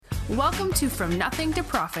Welcome to From Nothing to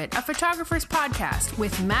Profit, a photographer's podcast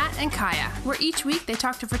with Matt and Kaya, where each week they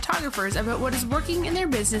talk to photographers about what is working in their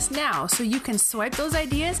business now so you can swipe those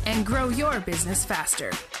ideas and grow your business faster.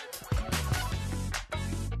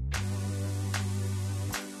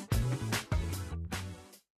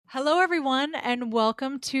 Hello, everyone, and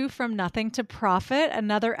welcome to From Nothing to Profit,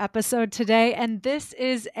 another episode today. And this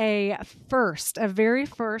is a very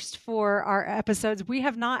first for our episodes. We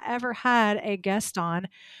have not ever had a guest on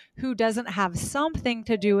who doesn't have something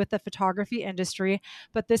to do with the photography industry,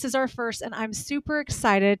 but this is our first, and I'm super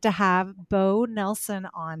excited to have Bo Nelson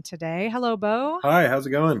on today. Hello, Bo. Hi, how's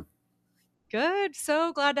it going? Good.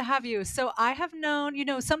 So glad to have you. So I have known,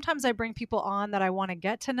 sometimes I bring people on that I want to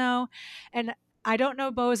get to know, and I don't know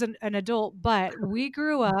Bo as an adult, but we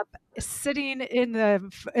grew up sitting in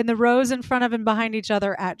the rows in front of and behind each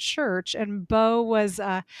other at church. And Bo was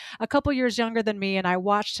a couple years younger than me, and I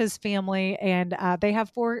watched his family. And they have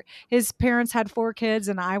four. His parents had four kids,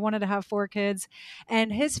 and I wanted to have four kids.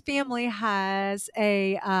 And his family has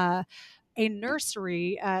a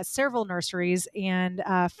nursery, several nurseries, and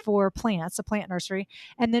for plants, a plant nursery.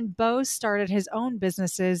 And then Bo started his own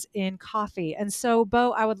businesses in coffee. And so,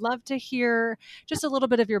 Bo, I would love to hear just a little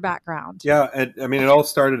bit of your background. Yeah, it all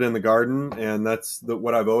started in the garden, and that's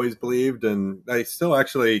what I've always believed. And I still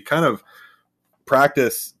actually kind of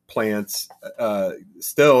practice plants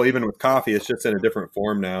still, even with coffee. It's just in a different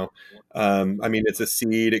form now. It's a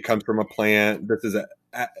seed. It comes from a plant. This is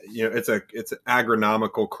it's an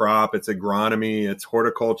agronomical crop. It's agronomy. It's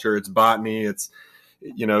horticulture. It's botany. It's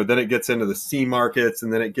then it gets into the sea markets,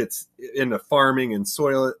 and then it gets into farming and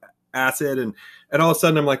soil acid, and all of a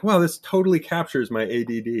sudden I'm like, wow, this totally captures my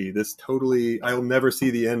ADD. I'll never see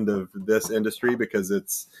the end of this industry because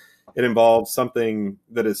it involves something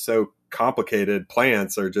that is so complicated.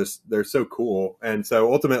 Plants they're so cool. And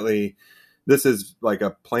so ultimately this is like a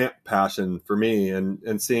plant passion for me,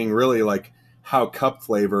 and seeing really like how cup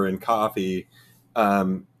flavor in coffee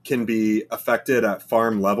can be affected at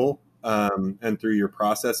farm level and through your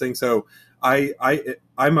processing. So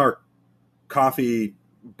I'm our coffee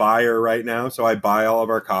buyer right now. So I buy all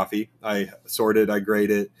of our coffee. I sort it, I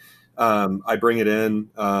grade it, I bring it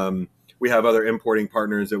in. We have other importing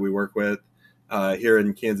partners that we work with here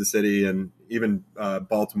in Kansas City and even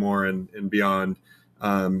Baltimore and beyond.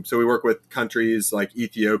 So we work with countries like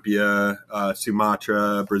Ethiopia,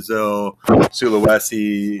 Sumatra, Brazil,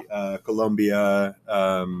 Sulawesi, Colombia.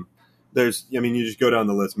 You just go down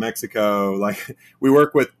the list, Mexico. Like, we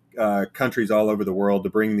work with countries all over the world to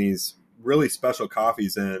bring these really special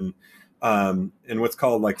coffees in what's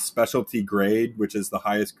called like specialty grade, which is the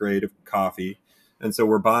highest grade of coffee. And so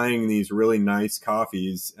we're buying these really nice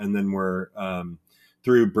coffees, and then we're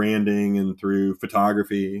through branding and through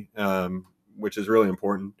photography, which is really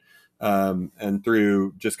important, and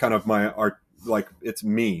through just kind of my art, like it's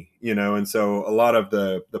me, and so a lot of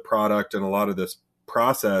the product and a lot of this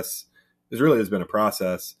process has been a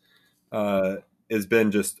process, has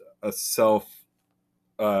been just a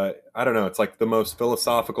I don't know, it's like the most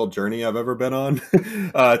philosophical journey I've ever been on.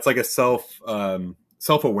 It's like a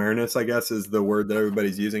self-awareness, I guess, is the word that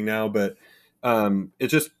everybody's using now, but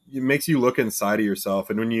it makes you look inside of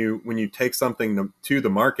yourself. And when you take something to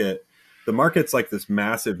the market's like this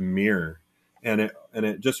massive mirror, and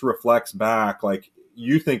it just reflects back, like,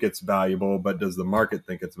 you think it's valuable, but does the market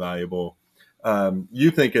think it's valuable?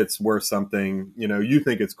 You think it's worth something, you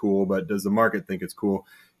think it's cool, but does the market think it's cool?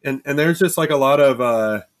 And there's just like a lot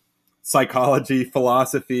of psychology,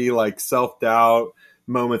 philosophy, like self-doubt,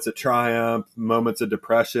 moments of triumph, moments of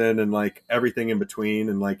depression, and like everything in between,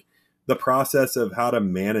 and like the process of how to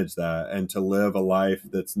manage that and to live a life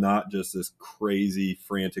that's not just this crazy,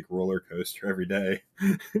 frantic roller coaster every day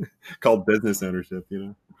called business ownership,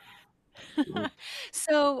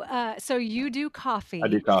 So you do coffee. I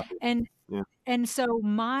do coffee. And Yeah. And so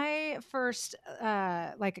my first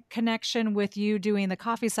connection with you doing the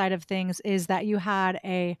coffee side of things is that you had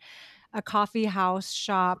a coffee house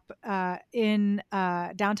shop in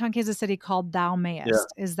downtown Kansas City called Thou Mayest.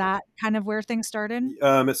 Yeah. Is that kind of where things started?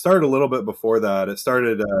 It started a little bit before that. It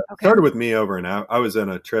started with me I was in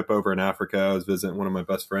a trip over in Africa. I was visiting one of my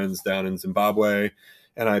best friends down in Zimbabwe,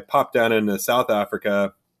 and I popped down into South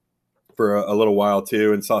Africa for a little while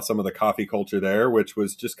too, and saw some of the coffee culture there, which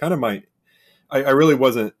was just kind of I really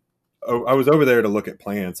wasn't. I was over there to look at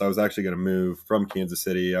plants. I was actually going to move from Kansas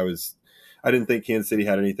City. I didn't think Kansas City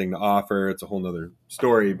had anything to offer. It's a whole nother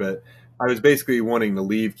story, but I was basically wanting to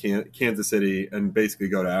leave Kansas City and basically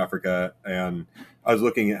go to Africa. And I was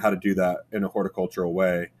looking at how to do that in a horticultural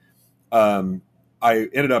way. I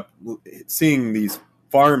ended up seeing these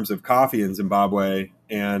farms of coffee in Zimbabwe,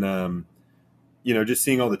 and just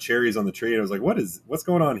seeing all the cherries on the tree. And I was like, what's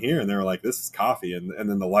going on here? And they were like, this is coffee. And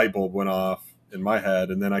then the light bulb went off in my head.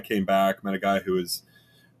 And then I came back, met a guy who was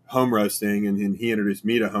home roasting, and he introduced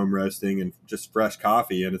me to home roasting and just fresh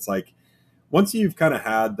coffee. And it's like, once you've kind of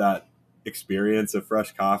had that experience of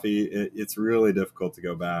fresh coffee, it's really difficult to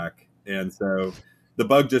go back. And so the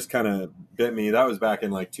bug just kind of bit me. That was back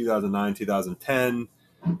in like 2009, 2010.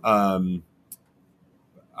 I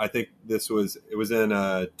think it was in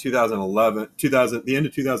 2011, the end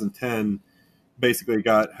of 2010, basically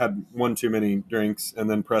had one too many drinks and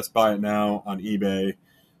then pressed buy it now on eBay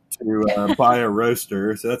to buy a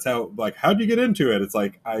roaster. So that's how'd you get into it? It's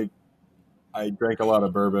like, I drank a lot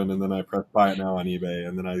of bourbon and then I pressed buy it now on eBay.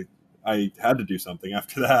 And then I had to do something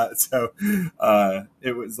after that. So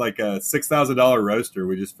it was like a $6,000 roaster.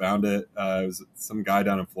 We just found it. It was some guy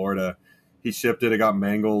down in Florida. He shipped it. It got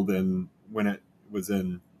mangled. And when it was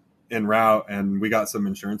en route, and we got some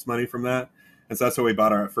insurance money from that. And so that's how we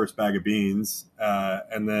bought our first bag of beans.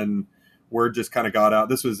 And then word just kind of got out.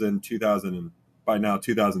 This was in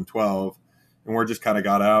 2012. And word just kind of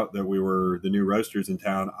got out that we were the new roasters in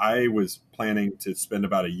town. I was planning to spend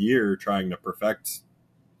about a year trying to perfect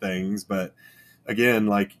things. But again,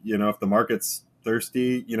 like, if the market's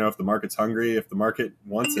thirsty, if the market's hungry, if the market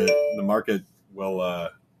wants it, the market will,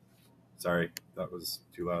 sorry, that was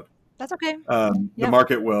too loud. That's okay. The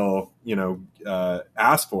market will,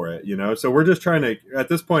 ask for it, so we're just trying to, at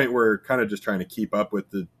this point, we're kind of just trying to keep up with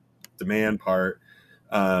the demand part.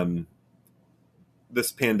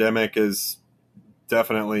 This pandemic is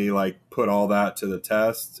definitely like put all that to the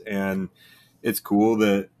test, and it's cool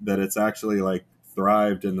that it's actually like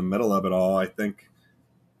thrived in the middle of it all. I think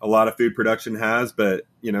a lot of food production has, but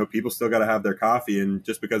people still got to have their coffee, and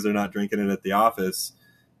just because they're not drinking it at the office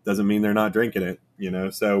doesn't mean they're not drinking it,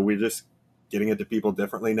 so we're just getting it to people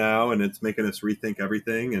differently now, and it's making us rethink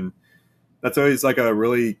everything. And that's always like a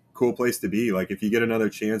really cool place to be. Like, if you get another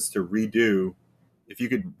chance to if you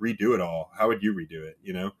could redo it all, how would you redo it?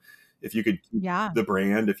 If you could keep the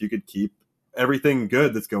brand, if you could keep everything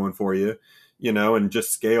good that's going for you, and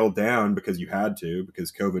just scale down because you had to,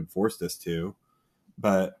 because COVID forced us to.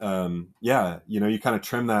 But you kind of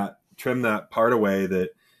trim that part away that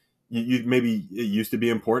you maybe it used to be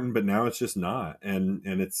important, but now it's just not. And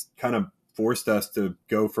it's kind of forced us to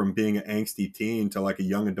go from being an angsty teen to like a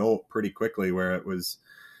young adult pretty quickly, where it was,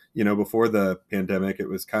 before the pandemic, it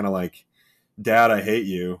was kind of like, Dad, I hate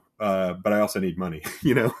you, but I also need money,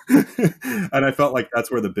 and I felt like that's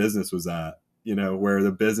where the business was at, where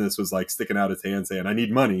the business was like sticking out its hand saying, I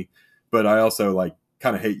need money, but I also like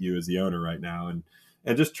kind of hate you as the owner right now.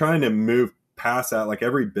 And just trying to move past that. Like,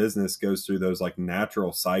 every business goes through those like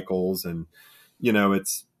natural cycles, and,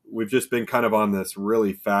 we've just been kind of on this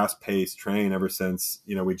really fast paced train ever since,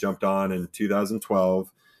 we jumped on in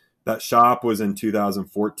 2012. That shop was in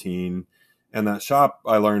 2014. And that shop,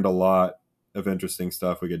 I learned a lot of interesting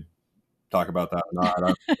stuff. We could talk about that or not. I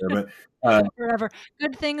don't care, but forever.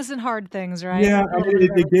 Good things and hard things, right? Yeah, I mean,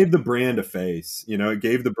 it gave the brand a face. It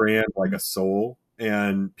gave the brand like a soul,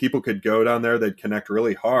 and people could go down there. They'd connect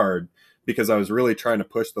really hard because I was really trying to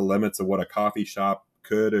push the limits of what a coffee shop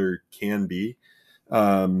could or can be.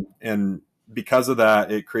 And because of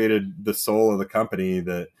that, it created the soul of the company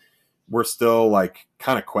that we're still like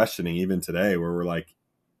kind of questioning even today, where we're like,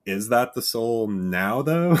 is that the soul now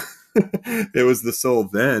though? It was the soul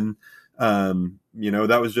then.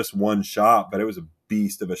 That was just one shop, but it was a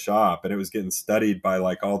beast of a shop, and it was getting studied by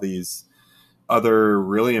like all these other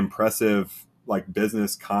really impressive like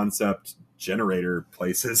business concept generator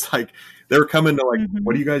places. Like, they were coming to like,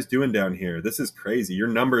 what are you guys doing down here? This is crazy. Your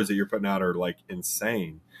numbers that you're putting out are like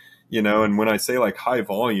insane, and when I say like high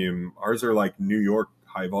volume, ours are like New York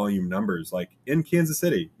high volume numbers, like in Kansas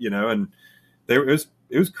City, and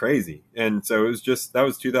it was crazy. And so it was just, that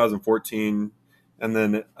was 2014, and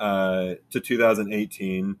then to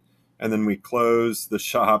 2018, and then we closed the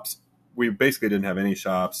shops. We basically didn't have any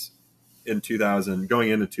shops in going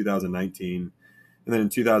into 2019. And then in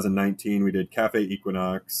 2019, we did Cafe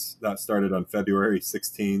Equinox. That started on February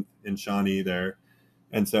 16th in Shawnee there.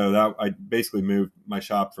 And so I basically moved my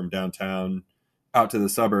shop from downtown out to the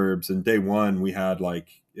suburbs. And day one, we had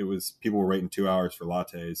people were waiting 2 hours for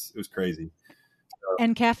lattes. It was crazy.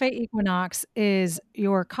 And Cafe Equinox is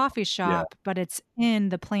your coffee shop, but it's in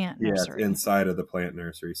the plant nursery. Yeah, it's inside of the plant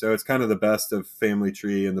nursery. So it's kind of the best of Family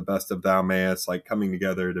Tree and the best of Thou Mayest, like coming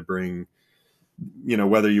together to bring,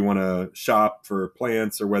 whether you want to shop for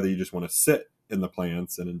plants or whether you just want to sit in the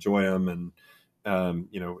plants and enjoy them and,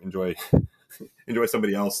 enjoy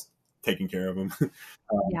somebody else taking care of them.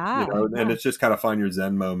 And it's just kind of find your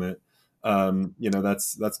Zen moment.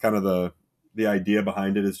 That's kind of the idea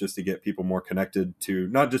behind it is just to get people more connected to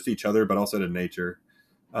not just each other, but also to nature.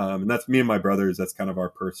 And that's me and my brothers. That's kind of our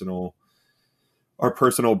personal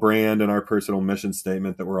brand and our personal mission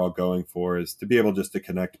statement that we're all going for, is to be able just to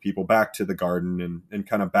connect people back to the garden and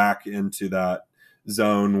kind of back into that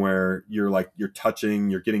zone where you're touching,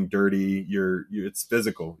 you're getting dirty, it's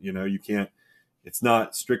physical, you can't, it's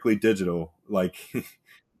not strictly digital, like,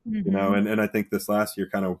 and I think this last year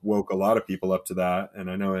kind of woke a lot of people up to that. And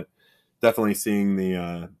I know it definitely seeing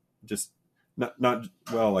the, just not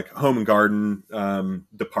well, like home and garden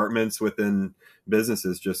departments within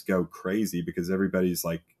businesses just go crazy because everybody's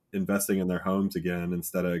like investing in their homes again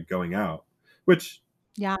instead of going out, which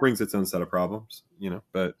brings its own set of problems,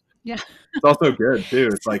 but it's also good too.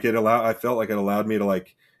 It's like I felt like it allowed me to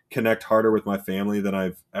like connect harder with my family than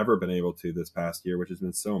I've ever been able to this past year, which has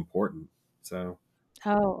been so important. So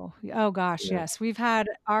Oh gosh, yes. We've had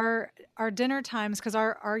our dinner times, because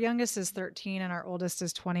our youngest is 13 and our oldest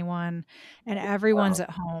is 21, and everyone's at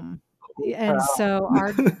home. And so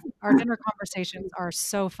our dinner conversations are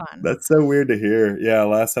so fun. That's so weird to hear. Yeah,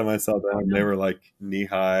 last time I saw them, they were like knee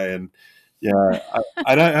high, and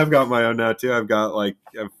I've got my own now too. I've got like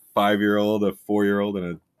a 5-year-old, a 4-year-old,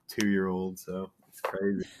 and a 2-year-old. So it's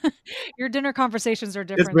crazy. Your dinner conversations are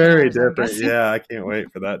different. It's very different. Yeah, I can't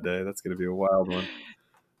wait for that day. That's going to be a wild one.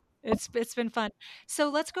 It's been fun. So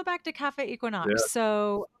let's go back to Cafe Equinox. Yeah.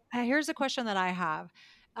 So here's a question that I have,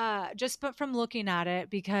 but from looking at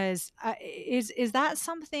it, because is that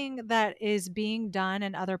something that is being done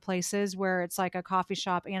in other places where it's like a coffee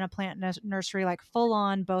shop and a plant nursery, like full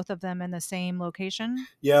on both of them in the same location?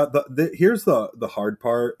 Yeah. Here's the hard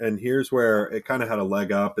part, and here's where it kind of had a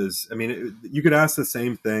leg up. Is, I mean, you could ask the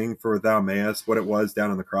same thing for Thou Mayest, what it was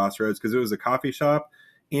down in the Crossroads, because it was a coffee shop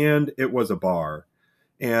and it was a bar.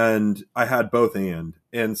 And I had both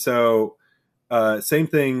and so same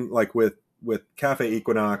thing like with Cafe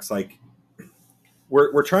Equinox, like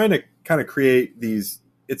we're trying to kind of create these.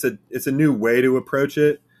 It's a new way to approach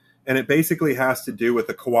it, and it basically has to do with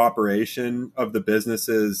the cooperation of the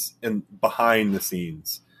businesses and behind the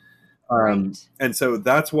scenes. Right. And so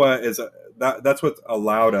that's what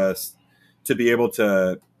allowed us to be able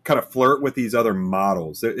to kind of flirt with these other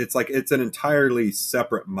models. It's like it's an entirely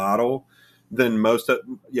separate model than most of,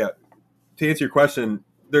 to answer your question,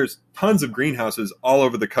 there's tons of greenhouses all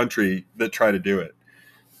over the country that try to do it.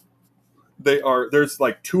 There's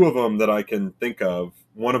like 2 of them that I can think of.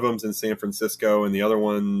 One of them's in San Francisco and the other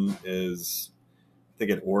one is, I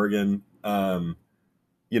think, in Oregon,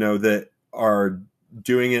 that are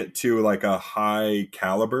doing it to like a high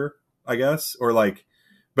caliber, I guess, or like,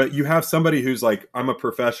 but you have somebody who's like, I'm a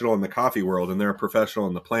professional in the coffee world and they're a professional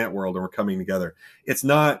in the plant world and we're coming together. It's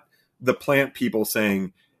not the plant people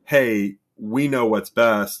saying, hey, we know what's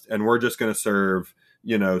best and we're just going to serve,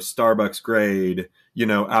 Starbucks grade,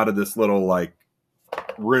 out of this little like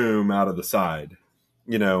room out of the side,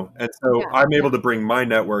 and so I'm able to bring my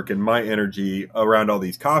network and my energy around all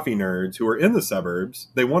these coffee nerds who are in the suburbs.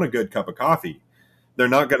 They want a good cup of coffee. They're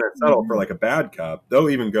not going to settle for like a bad cup. They'll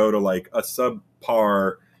even go to like a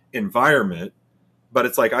subpar environment, but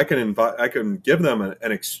it's like I can give them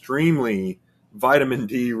an extremely vitamin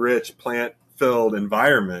D rich plant filled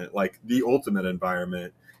environment, like the ultimate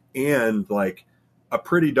environment, and like a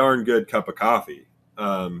pretty darn good cup of coffee.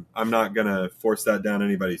 I'm not going to force that down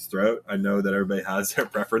anybody's throat. I know that everybody has their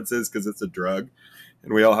preferences because it's a drug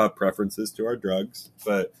and we all have preferences to our drugs,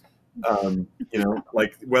 but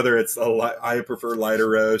like whether it's I prefer lighter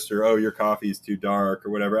roast or, oh, your coffee is too dark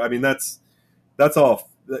or whatever. I mean, that's all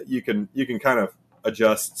that you can kind of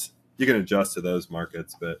adjust. You can adjust to those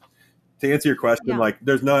markets, but to answer your question, like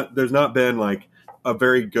there's not been like a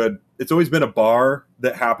very good, it's always been a bar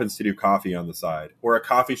that happens to do coffee on the side, or a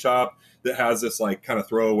coffee shop that has this like kind of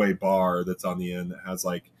throwaway bar that's on the end that has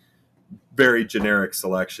like very generic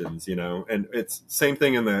selections, and it's same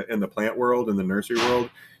thing in the plant world, in the nursery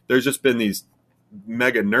world. There's just been these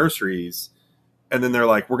mega nurseries, and then they're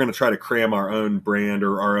like, we're going to try to cram our own brand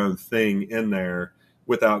or our own thing in there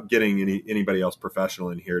without getting anybody else professional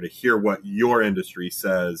in here to hear what your industry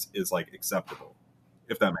says is like acceptable,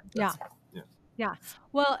 if that makes sense. Yeah.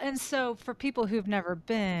 Well, and so for people who've never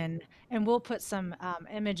been, and we'll put some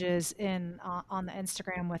images in on the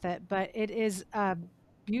Instagram with it, but it is a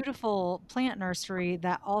beautiful plant nursery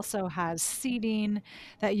that also has seating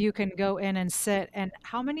that you can go in and sit. And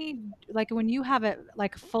how many, like when you have it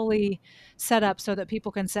like fully set up so that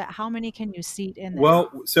people can sit, how many can you seat in there?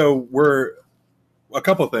 Well, so a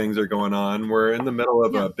couple things are going on. We're in the middle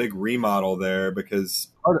of a big remodel there because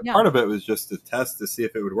part of it was just to test to see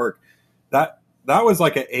if it would work. That was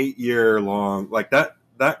like an 8-year long, like that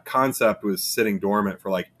that concept was sitting dormant for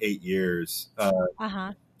like 8 years.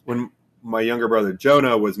 Uh-huh. When my younger brother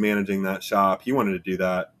Jonah was managing that shop, he wanted to do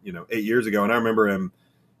that, 8 years ago. And I remember him,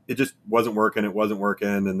 it just wasn't working. It wasn't working.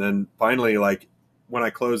 And then finally, like when I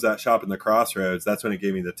closed that shop in the Crossroads, that's when it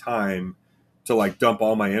gave me the time to like dump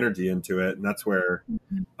all my energy into it. And that's where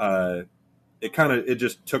it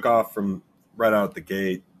just took off from right out the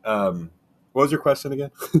gate. What was your question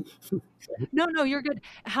again? No, you're good.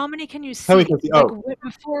 How many can you How see? many can see? Like Oh,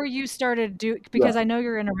 before you started yeah. because I know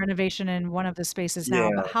you're in a renovation in one of the spaces now,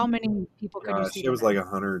 Yeah. but how many people could you Gosh, see it in was there? like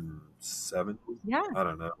 170. Yeah. I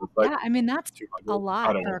don't know. It was like Yeah. I mean, that's 200. a I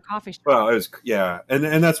lot don't for know. a coffee shop. Well, it was, yeah.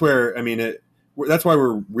 And that's where, I mean, that's why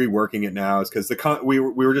we're reworking it now, is because we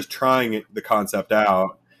were just trying the concept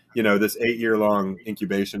out, this 8-year long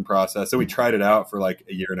incubation process. So we tried it out for like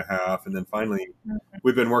a year and a half. And then finally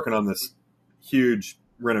we've been working on this huge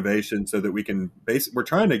renovation so that we can we're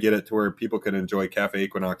trying to get it to where people can enjoy Cafe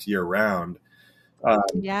Equinox year round.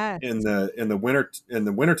 Yeah. In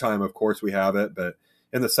the wintertime, of course we have it, but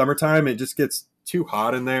in the summertime it just gets too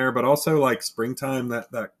hot in there. But also like springtime,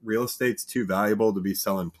 that real estate's too valuable to be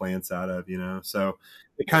selling plants out of, so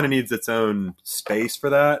it kind of needs its own space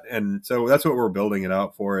for that. And so that's what we're building it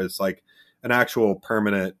out for, is like an actual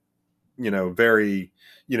permanent, very,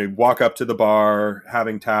 walk up to the bar,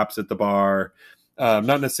 having taps at the bar,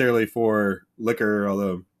 not necessarily for liquor,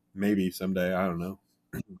 although maybe someday, I don't know.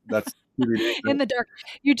 That's In the dark.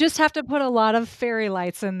 You just have to put a lot of fairy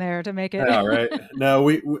lights in there to make it. yeah, right. No,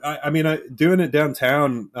 I mean, doing it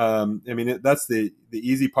downtown. I mean, that's the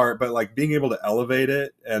easy part, but like being able to elevate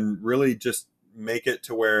it and really just make it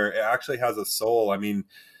to where it actually has a soul. I mean,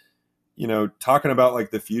 talking about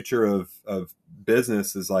like the future of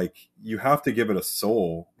business is like, you have to give it a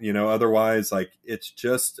soul, otherwise like it's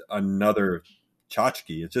just another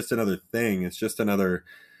tchotchke. It's just another thing. It's just another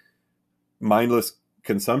mindless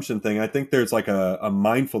consumption thing. I think there's like a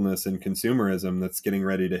mindfulness in consumerism that's getting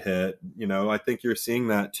ready to hit. I think you're seeing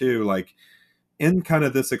that too, like in kind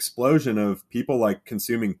of this explosion of people like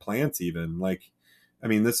consuming plants even. Like, I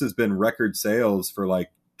mean, this has been record sales for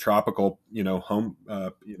like tropical, home,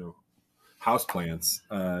 house plants.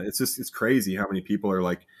 It's crazy how many people are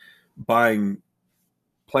like buying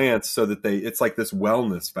plants so that it's like this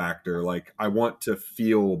wellness factor. Like, I want to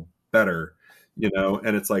feel better,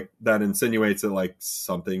 and it's like that insinuates that like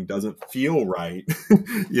something doesn't feel right,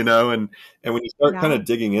 and when you start kind of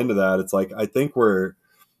digging into that, it's like, I think we're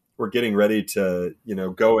getting ready to,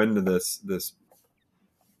 go into this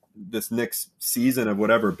next season of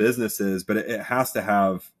whatever business is, but it has to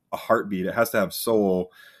have a heartbeat. It has to have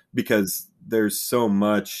soul, because there's so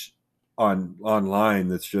much online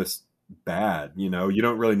that's just bad. You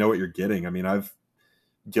don't really know what you're getting. I mean, I've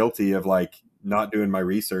guilty of like not doing my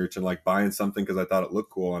research and like buying something because I thought it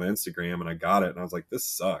looked cool on Instagram, and I got it and I was like, this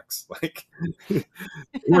sucks. Like,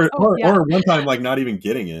 or one time like not even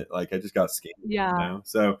getting it. Like, I just got scammed. Yeah.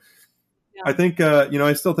 So I think,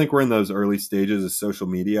 I still think we're in those early stages of social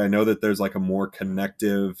media. I know that there's like a more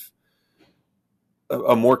connective,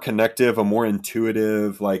 a more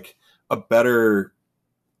intuitive, like a better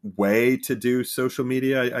way to do social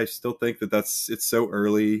media. I still think that it's so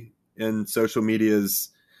early in social media's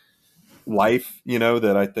life,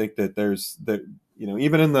 that I think that there's that,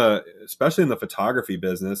 even especially in the photography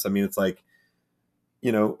business. I mean, it's like,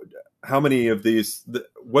 how many of these,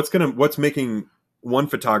 what's making one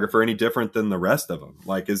photographer any different than the rest of them?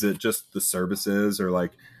 Like, is it just the services, or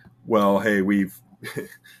like, well, hey, we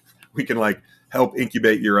can like help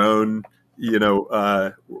incubate your own,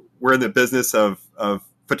 we're in the business of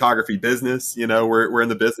photography business, we're in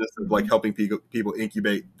the business of like helping people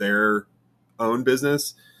incubate their own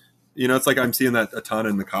business. It's like, I'm seeing that a ton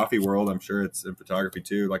in the coffee world. I'm sure it's in photography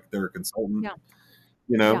too. Like, they're a consultant,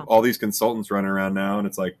 all these consultants running around now, and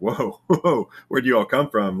it's like, whoa, where'd you all come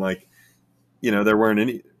from? Like, there weren't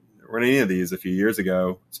any of these a few years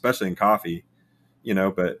ago, especially in coffee,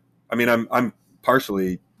 but I mean, I'm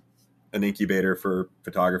partially an incubator for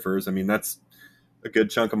photographers. I mean, that's a good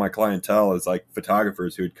chunk of my clientele is like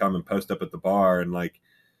photographers who would come and post up at the bar and like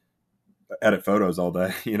edit photos all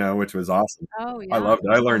day, which was awesome. Oh yeah. I loved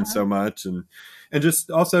it. I learned so much, and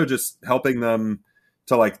just also just helping them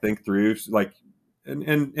to like think through, like, and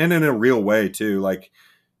in a real way too. Like,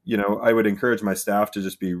 I would encourage my staff to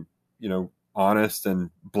just be, honest and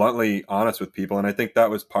bluntly honest with people. And I think that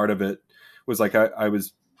was part of it, was like, I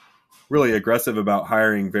was really aggressive about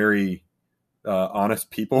hiring very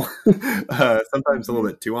honest people, sometimes a little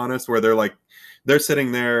bit too honest, where they're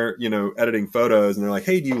sitting there, editing photos, and they're like,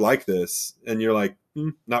 hey, do you like this? And you're like,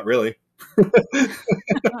 not really.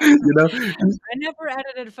 You know? I never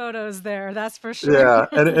edited photos there. That's for sure. Yeah.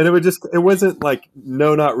 And it wasn't like,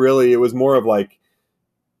 no, not really. It was more of like,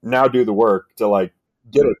 now do the work to like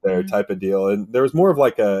get it there type of deal. And there was more of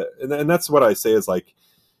like and that's what I say is like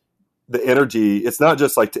the energy. It's not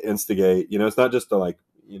just like to instigate, it's not just to like,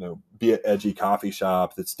 be an edgy coffee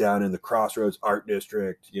shop that's down in the Crossroads Art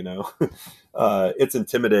District, it's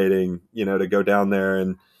intimidating, to go down there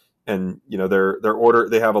and their order,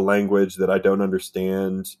 they have a language that I don't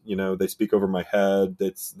understand, they speak over my head.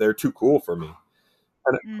 They're too cool for me.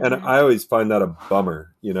 And I always find that a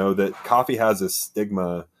bummer, that coffee has this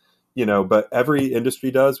stigma, but every industry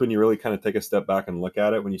does when you really kind of take a step back and look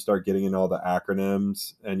at it, when you start getting into all the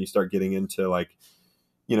acronyms and you start getting into like,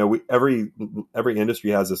 every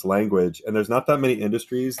industry has this language, and there's not that many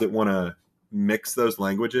industries that want to mix those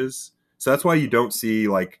languages. So that's why you don't see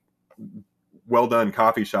like well done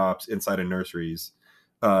coffee shops inside of nurseries,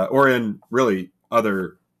 or in really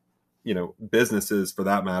other, businesses for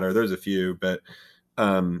that matter. There's a few, but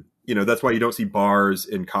that's why you don't see bars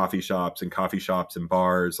in coffee shops and coffee shops and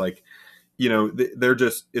bars. Like, they're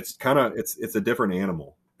just, it's a different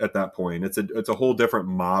animal at that point. It's a whole different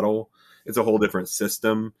model. It's a whole different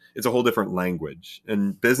system. It's a whole different language,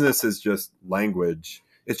 and business is just language.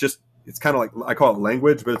 It's kind of like, I call it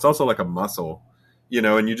language, but it's also like a muscle,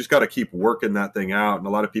 and you just got to keep working that thing out. And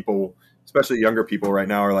a lot of people, especially younger people right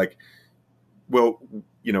now, are like, well,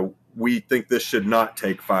 we think this should not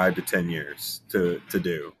take 5 to 10 years to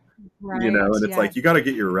do, Right. and it's like, you got to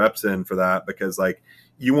get your reps in for that, because like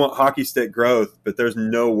you want hockey stick growth, but there's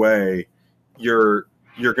no way your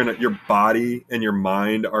body and your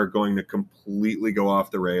mind are going to completely go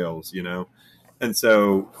off the rails, And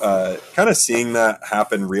so kind of seeing that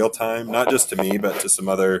happen real time, not just to me, but to some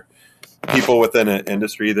other people within an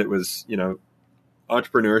industry that was,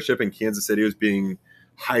 entrepreneurship in Kansas City was being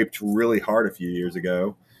hyped really hard a few years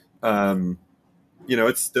ago.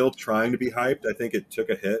 It's still trying to be hyped. I think it took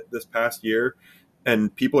a hit this past year,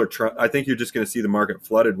 and people are I think you're just going to see the market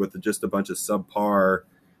flooded with just a bunch of subpar,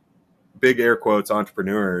 big air quotes,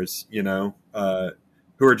 entrepreneurs, who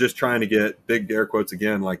are just trying to get, big air quotes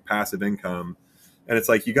again, like passive income. And it's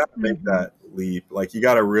like, you got to make that leap. Like, you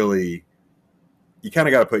got to really, you kind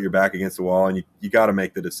of got to put your back against the wall, and you got to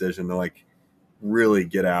make the decision to like really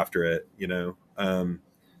get after it, and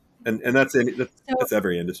that's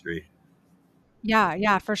every industry.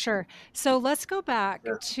 Yeah, for sure. So let's go back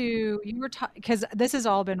to, you were because this has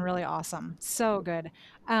all been really awesome. So good.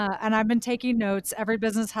 And I've been taking notes. Every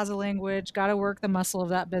business has a language, got to work the muscle of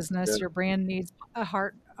that business. Your brand needs a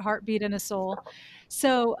heartbeat and a soul.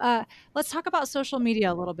 So let's talk about social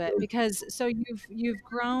media a little bit, because so you've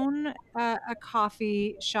grown a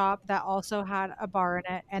coffee shop that also had a bar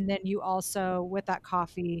in it, and then you also, with that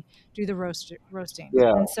coffee, do the roasting.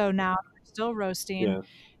 Yeah. And so now you're still roasting. Yeah.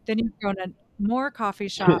 Then you've grown more coffee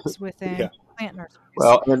shops within plant nurseries.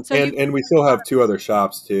 Well, and we still have 2 other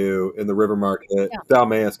shops too, in the River Market,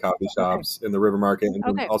 Valmeus coffee shops in the River Market,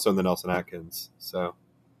 and also in the Nelson Atkins. So.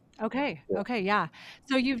 Okay. Yeah.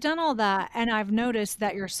 So you've done all that, and I've noticed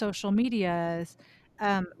that your social medias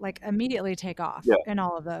like immediately take off in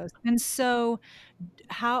all of those. And so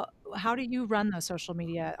how do you run those social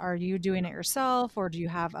media? Are you doing it yourself, or do you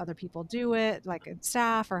have other people do it, like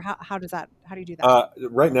staff, or how do you do that?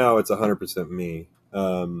 Right now it's 100% me.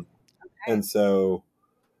 And so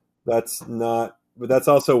that's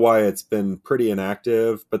also why it's been pretty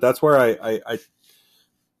inactive, but that's where I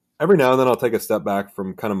every now and then I'll take a step back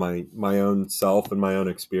from kind of my own self and my own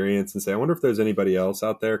experience and say, I wonder if there's anybody else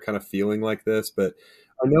out there kind of feeling like this. But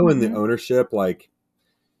I know in the ownership, like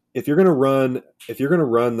if you're going to run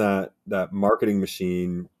that marketing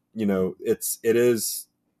machine, it is,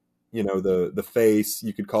 the face,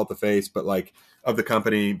 you could call it the face, but like of the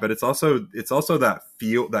company, but it's also that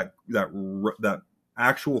feel, that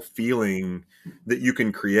actual feeling that you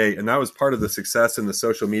can create. And that was part of the success in the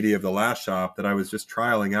social media of the last shop that I was just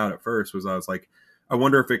trialing out at first. Was I was like, I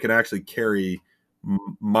wonder if it can actually carry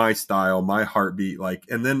my style, my heartbeat, like,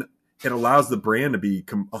 and then it allows the brand to be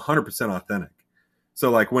 100% authentic. So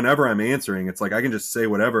like whenever I'm answering, it's like I can just say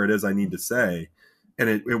whatever it is I need to say, and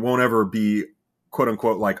it won't ever be quote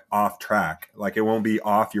unquote like off track. Like it won't be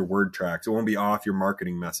off your word tracks. It won't be off your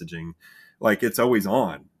marketing messaging. Like it's always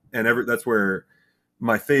on. And that's where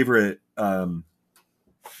my favorite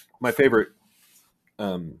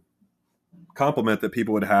compliment that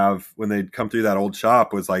people would have when they'd come through that old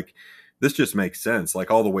shop was like, this just makes sense. Like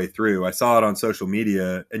all the way through, I saw it on social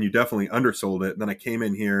media and you definitely undersold it. And then I came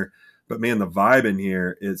in here, but man, the vibe in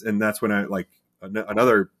here is, and that's when I like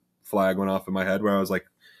another flag went off in my head where I was like,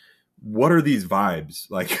 what are these vibes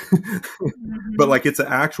like? But Mhm. like it's an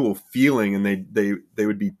actual feeling, and they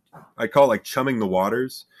would be, I call it like chumming the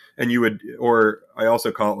waters, and you would, or I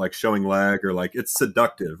also call it like showing leg, or like it's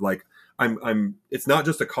seductive. Like I'm it's not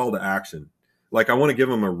just a call to action. Like I want to give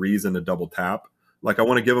them a reason to double tap. Like I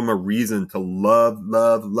want to give them a reason to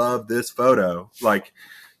love this photo. Like,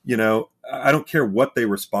 you know, I don't care what they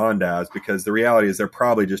respond as, because the reality is they're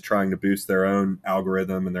probably just trying to boost their own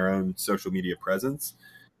algorithm and their own social media presence.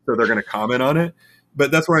 So they're going to comment on it.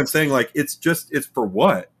 But that's where I'm saying, like, it's for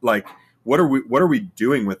what? Like, what are we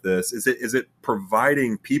doing with this? Is it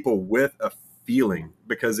providing people with a feeling?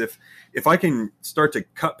 Because if I can start to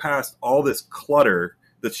cut past all this clutter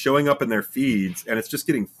that's showing up in their feeds, and it's just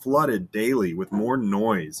getting flooded daily with more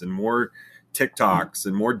noise and more TikToks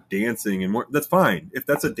and more dancing and more, that's fine if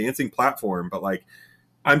that's a dancing platform. But like,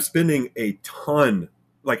 I'm spending a ton,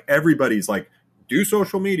 like everybody's like, do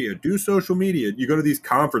social media, do social media. You go to these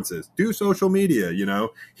conferences, do social media, you know,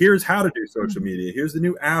 here's how to do social Mhm. media. Here's the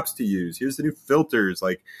new apps to use. Here's the new filters.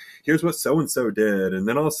 Like, here's what so-and-so did. And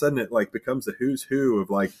then all of a sudden it like becomes the who's who of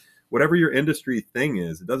like, whatever your industry thing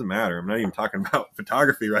is, it doesn't matter. I'm not even talking about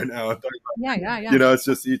photography right now. I'm talking about, Yeah, yeah, you yeah. know,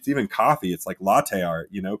 it's even coffee. It's like latte art,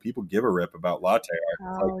 you know, people give a rip about latte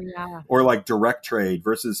art. It's like, Oh, yeah. or like direct trade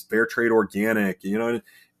versus fair trade organic, you know,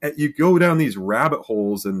 and you go down these rabbit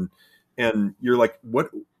holes, and you're like,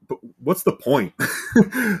 what's the point?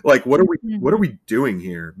 Like, what are Mhm. we doing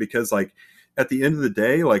here? Because like at the end of the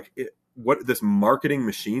day, like what this marketing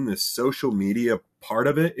machine, this social media part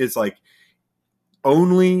of it is like,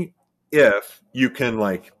 only if you can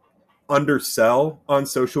like undersell on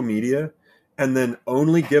social media, and then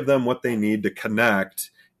only give them what they need to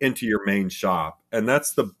connect into your main shop. And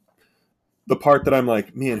that's the part that I'm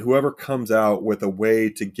like, man, whoever comes out with a way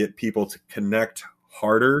to get people to connect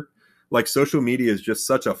harder, like social media is just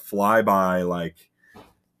such a flyby. Like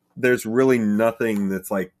there's really nothing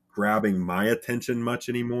that's like grabbing my attention much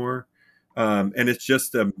anymore. And it's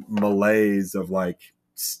just a malaise of like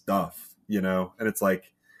stuff, you know? And it's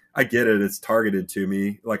like, I get it. It's targeted to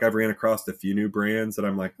me. Like I've ran across a few new brands that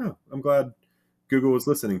I'm like, oh, I'm glad Google was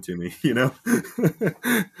listening to me, you know?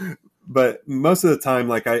 But most of the time,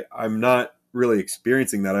 like I'm not really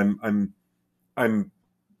experiencing that. I'm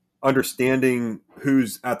understanding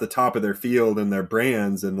who's at the top of their field and their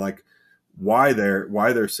brands, and like why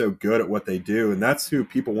they're so good at what they do. And that's who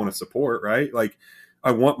people want to support, right? Like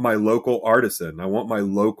I want my local artisan. I want my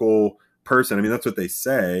local person. I mean, that's what they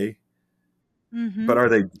say, but Mhm. are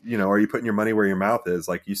they, you know, are you putting your money where your mouth is?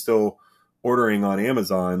 Like you still ordering on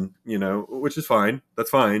Amazon, you know, which is fine. That's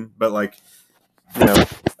fine. But like, you know,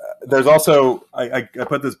 there's also I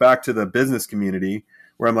put this back to the business community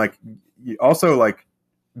where I'm like, you also like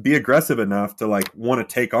be aggressive enough to like want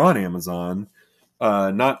to take on Amazon,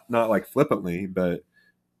 not like flippantly, but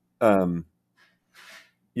um,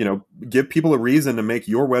 you know, give people a reason to make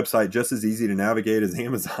your website just as easy to navigate as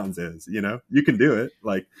Amazon's is. You know, you can do it.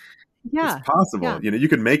 Like it's Yeah. possible. Yeah. You know, you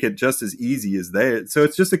can make it just as easy as they. So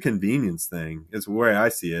it's just a convenience thing. Is the way I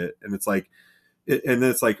see it, and it's like, and then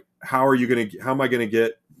it's like, how am I gonna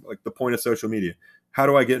get like the point of social media? How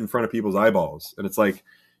do I get in front of people's eyeballs? And it's like,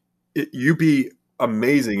 you be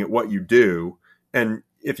amazing at what you do, and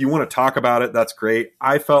if you want to talk about it, that's great.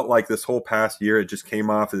 I felt like this whole past year it just came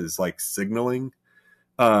off as like signaling,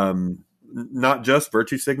 not just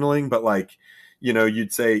virtue signaling, but like, you know,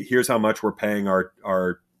 you'd say, here's how much we're paying our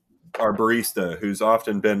barista who's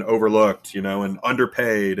often been overlooked, you know, and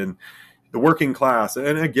underpaid, and the working class.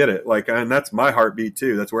 And I get it. Like, and that's my heartbeat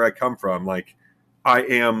too. That's where I come from. Like, I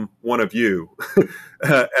am one of you.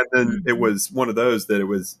 And then it Mhm. was one of those that it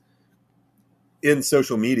was in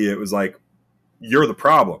social media. It was like, you're the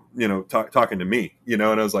problem, you know, talking to me, you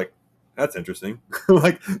know, and I was like, that's interesting.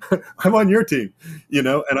 Like, I'm on your team, you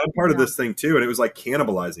know, and I'm part of Yeah. this thing too. And it was like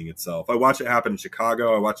cannibalizing itself. I watch it happen in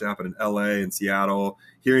Chicago. I watch it happen in LA and Seattle.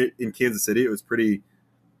 Here in Kansas City, it was pretty,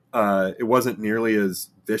 it wasn't nearly as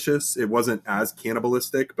vicious. It wasn't as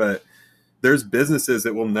cannibalistic, but there's businesses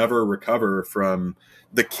that will never recover from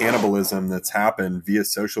the cannibalism that's happened via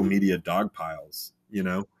social media dog piles, you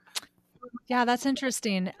know? Yeah, that's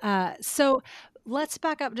interesting. So let's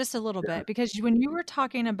back up just a little Yeah. bit because when you were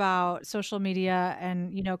talking about social media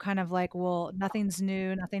and, kind of like, well, nothing's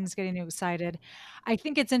new, nothing's getting you excited. I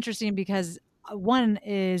think it's interesting because one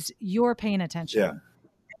is you're paying Yeah. attention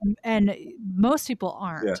and most people Yeah.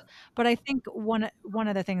 aren't. But I think one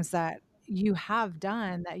of the things that you have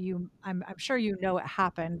done that I'm sure it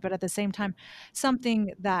happened, but at the same time,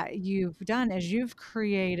 something that you've done is you've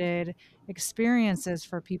created experiences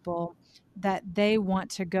for people that they want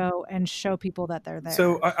to go and show people that they're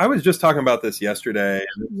So there. I was just talking about this yesterday,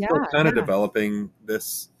 and it's still Yeah, kind of yeah. developing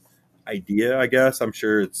this. idea, I guess. I'm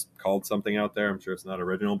sure it's called something out there. I'm sure it's not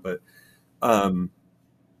original, but um,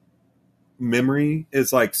 memory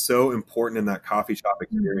is like so important in that coffee shop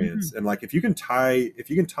Mm-hmm. experience. And like if you can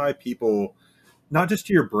tie people not just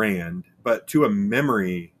to your brand, but to a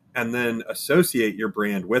memory and then associate your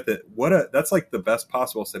brand with it, that's like the best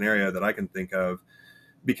possible scenario that I can think of,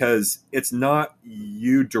 because it's not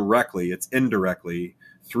you directly, it's indirectly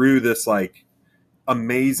through this like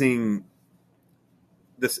amazing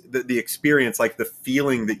the experience, like the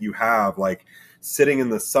feeling that you have, like sitting in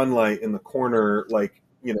the sunlight in the corner, like,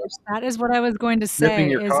 you know, That is what I was going to sipping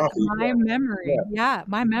say your is coffee. my Yeah, memory. Yeah,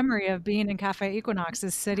 my memory of being in Cafe Equinox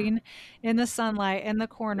is sitting in the sunlight in the yeah,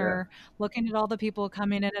 corner, looking at all the people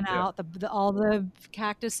coming in and yeah, out, all the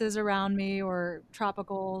cactuses around me or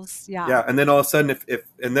tropicals. Yeah. yeah. And then all of a sudden, if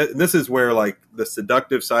and this is where like the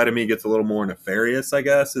seductive side of me gets a little more nefarious, I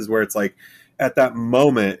guess, is where it's like at that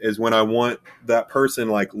moment is when I want that person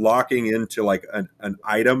like locking into like an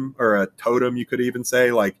item or a totem, you could even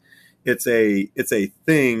say, like it's a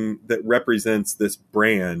thing that represents this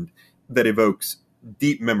brand that evokes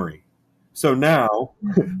deep memory. So now,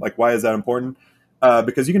 Mhm. like, why is that important?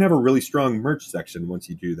 Because you can have a really strong merch section once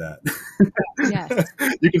you do that. Yes.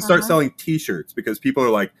 You can start Uh-huh. selling T-shirts because people are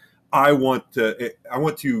like, I want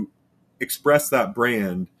to express that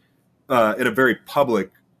brand in a very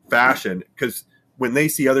public fashion, because when they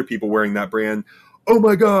see other people wearing that brand, oh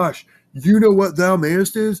my gosh, you know what thou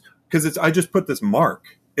mayest is? Because I just put this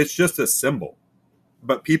mark. It's just a symbol,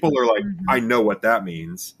 but people are like, I Mhm. know what that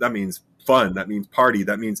means. That means fun. That means party.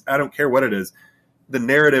 That means I don't care what it is. The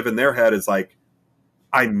narrative in their head is like,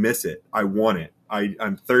 I miss it. I want it.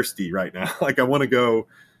 I'm thirsty right now. Like I want to go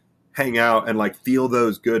hang out and like feel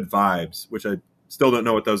those good vibes, which I still don't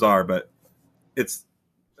know what those are, but it's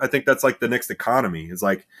I think that's like the next economy is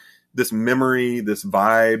like this memory, this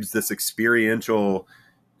vibes, this experiential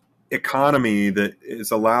economy that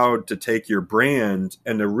is allowed to take your brand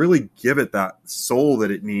and to really give it that soul that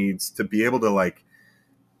it needs to be able to like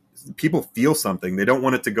people feel something. They don't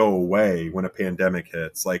want it to go away when a pandemic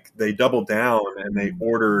hits. Like they double down and they Mhm.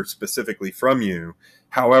 order specifically from you,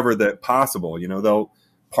 however that possible. You know, they'll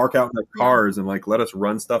park out in their Yeah. cars and like let us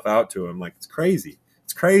run stuff out to them. Like it's crazy.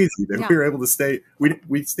 It's crazy that Yeah. we were able to stay.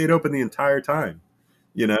 We stayed open the entire time.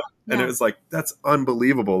 You know, and it Yeah. was like that's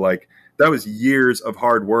unbelievable. Like that was years of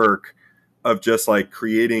hard work of just like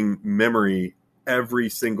creating memory every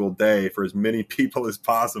single day for as many people as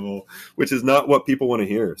possible, which is not what people want to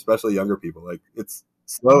hear, especially younger people. Like it's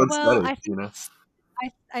slow and Well, steady, I think you know? it's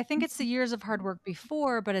I think it's the years of hard work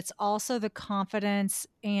before, but it's also the confidence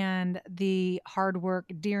and the hard work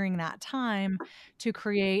during that time to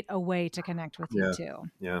create a way to connect with you Yeah. too.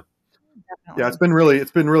 Yeah. Yeah. Definitely.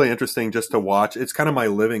 It's been really interesting just to watch. It's kind of my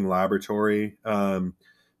living laboratory.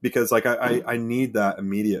 Because like I need that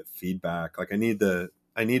immediate feedback. Like I need the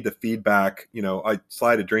feedback. You know, I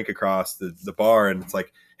slide a drink across the bar and it's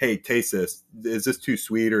like, hey, taste this. Is this too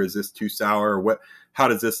sweet or is this too sour? How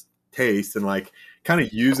does this taste? And like kind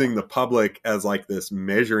of using the public as like this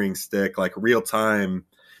measuring stick, like real time,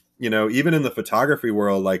 you know, even in the photography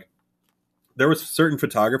world, like there was certain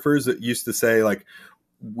photographers that used to say like,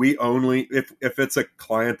 we only if it's a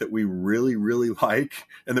client that we really like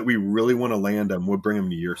and that we really want to land them, we'll bring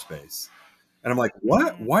them to your space. And I'm like,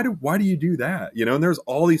 what? Mm. Why do you do that? You know, and there's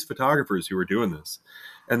all these photographers who are doing this,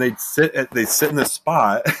 and they sit in this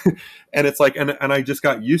spot, and it's like, and I just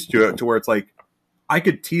got used to it to where it's like I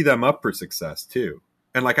could tee them up for success too,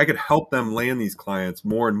 and like I could help them land these clients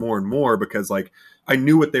more and more and more because like I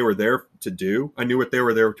knew what they were there to do, I knew what they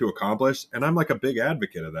were there to accomplish, and I'm like a big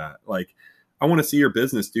advocate of that. Like I want to see your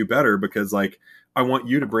business do better because like I want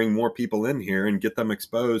you to bring more people in here and get them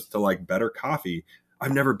exposed to like better coffee.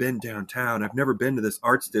 I've never been downtown. I've never been to this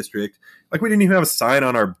arts district. Like we didn't even have a sign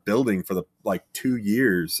on our building for the like 2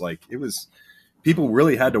 years. Like it was people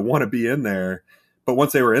really had to want to be in there. But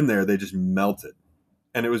once they were in there, they just melted.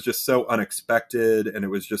 And it was just so unexpected and it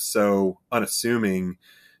was just so unassuming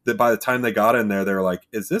that by the time they got in there, they were like,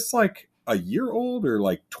 is this like a year old or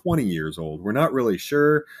like 20 years old? We're not really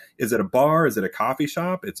sure. Is it a bar? Is it a coffee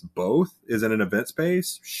shop? It's both. Is it an event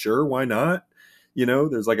space? Sure, why not? You know,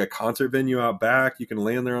 there's like a concert venue out back. You can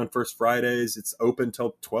land there on First Fridays. It's open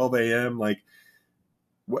till 12 a.m. Like,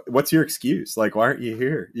 what's your excuse? Like, why aren't you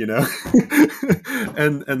here? You know,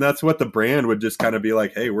 and that's what the brand would just kind of be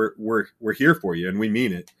like. Hey, we're here for you, and we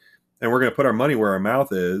mean it, and we're gonna put our money where our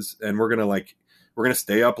mouth is, and we're gonna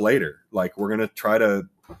stay up later. Like, we're gonna try to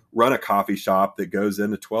run a coffee shop that goes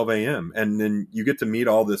into 12 a.m. and then you get to meet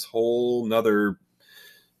all this whole nother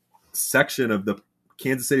section of the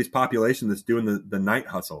Kansas City's population that's doing the night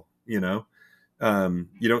hustle. You know,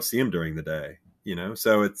 you don't see them during the day.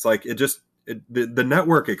 So it's like the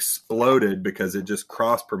network exploded because it just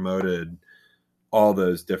cross promoted all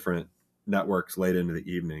those different networks late into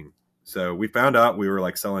the evening. So we found out we were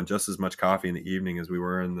like selling just as much coffee in the evening as we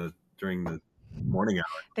were during the morning hour.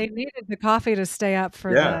 They needed the coffee to stay up for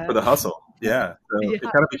for the hustle. Yeah. So it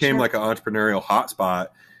kind of became like an entrepreneurial hotspot.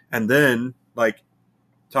 And then like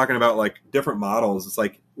talking about like different models, it's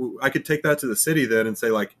like I could take that to the city then and say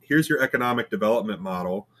like, here's your economic development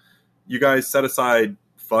model. You guys set aside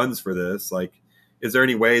funds for this. Like, is there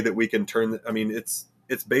any way that we can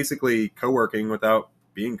it's basically co-working without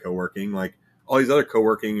being co-working. Like all these other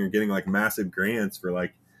co-working are getting like massive grants for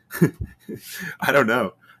like, I don't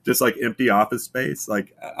know, just like empty office space.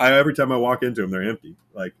 Like every time I walk into them, they're empty.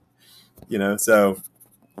 Like, so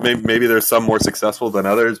maybe there's some more successful than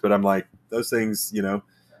others, but I'm like, those things,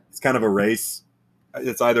 it's kind of a race.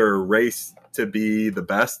 It's either a race to be the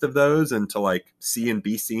best of those and to like see and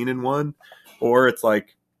be seen in one, or it's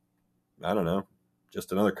like, I don't know,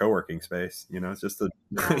 just another co-working space. It's just and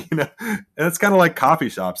it's kind of like coffee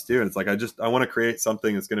shops too. And it's like, I want to create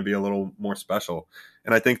something that's going to be a little more special.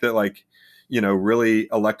 And I think that like, really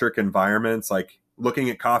electric environments, like looking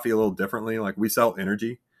at coffee a little differently, like we sell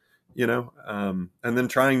energy, and then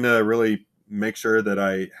trying to really make sure that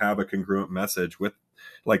I have a congruent message with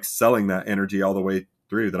like selling that energy all the way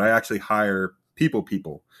through, that I actually hire people,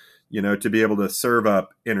 to be able to serve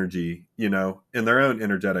up energy, in their own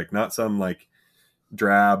energetic, not some like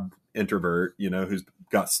drab introvert, who's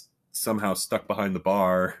got somehow stuck behind the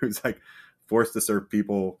bar, who's like forced to serve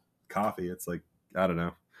people coffee. It's like, I don't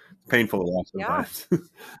know, painful to watch sometimes.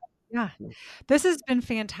 Yeah. This has been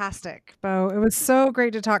fantastic, Bo. It was so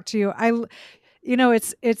great to talk to you.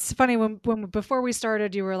 It's funny when before we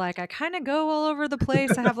started, you were like, I kind of go all over the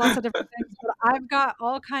place. I have lots of different things, but I've got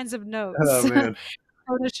all kinds of notes. Oh man.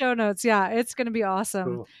 For the show notes. Yeah, it's going to be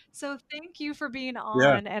awesome. Cool. So thank you for being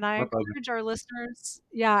on. And I encourage our listeners,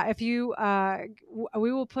 if you,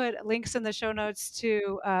 we will put links in the show notes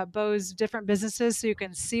to Bo's different businesses so you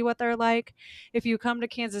can see what they're like. If you come to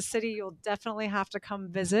Kansas City, you'll definitely have to come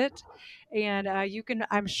visit. And you can,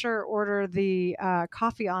 I'm sure, order the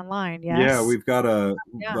coffee online. Yes. Yeah, we've got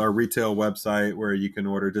our retail website where you can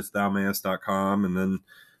order just thoumayest.com. And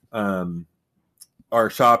then, our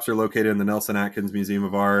shops are located in the Nelson Atkins Museum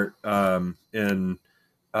of Art, in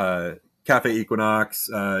Cafe Equinox,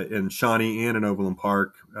 in Shawnee, and in Overland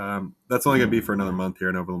Park. That's only going to be for another month here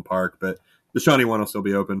in Overland Park, but the Shawnee one will still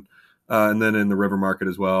be open. And then in the River Market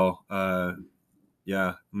as well. And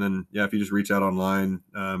then, if you just reach out online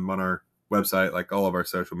on our website, like all of our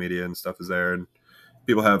social media and stuff is there. And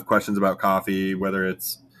people have questions about coffee, whether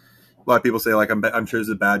it's, a lot of people say like, I'm sure it's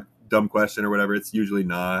a bad, dumb question or whatever. It's usually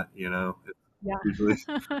not, Yeah.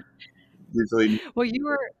 Usually. Well,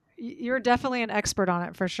 you're definitely an expert on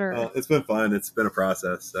it for sure. It's been fun. It's been a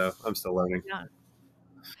process, so I'm still learning. Yeah.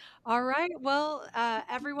 All right. Well,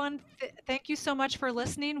 everyone, thank you so much for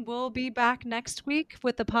listening. We'll be back next week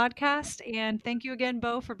with the podcast. And thank you again,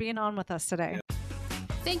 Bo, for being on with us today.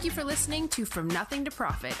 Thank you for listening to From Nothing to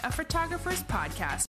Profit, a photographer's podcast.